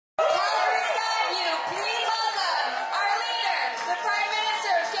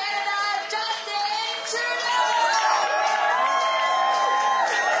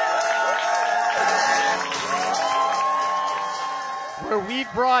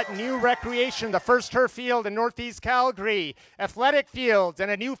brought new recreation, the first turf field in Northeast Calgary, athletic fields, and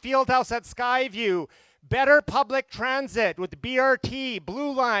a new field house at Skyview. Better public transit with the BRT,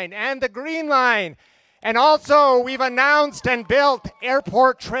 Blue Line, and the Green Line. And also, we've announced and built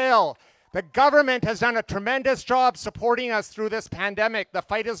Airport Trail. The government has done a tremendous job supporting us through this pandemic. The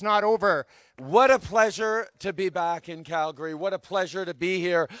fight is not over. What a pleasure to be back in Calgary. What a pleasure to be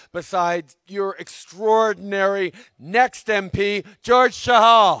here beside your extraordinary next MP, George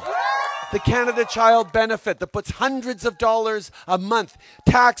Chahal. The Canada Child Benefit that puts hundreds of dollars a month,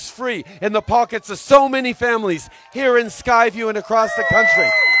 tax-free, in the pockets of so many families here in Skyview and across the country.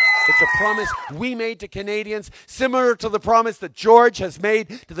 It's a promise we made to Canadians, similar to the promise that George has made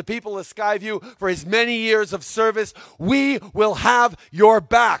to the people of Skyview for his many years of service. We will have your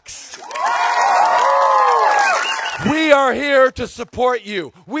backs. We are here to support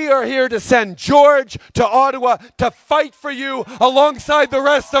you. We are here to send George to Ottawa to fight for you alongside the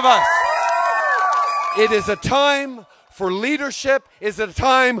rest of us. It is a time for leadership, is a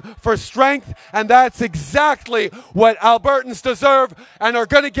time for strength, and that's exactly what Albertans deserve and are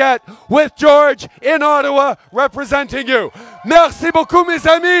going to get with George in Ottawa representing you. Merci beaucoup, mes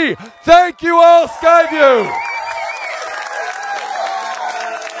amis. Thank you all, Skyview.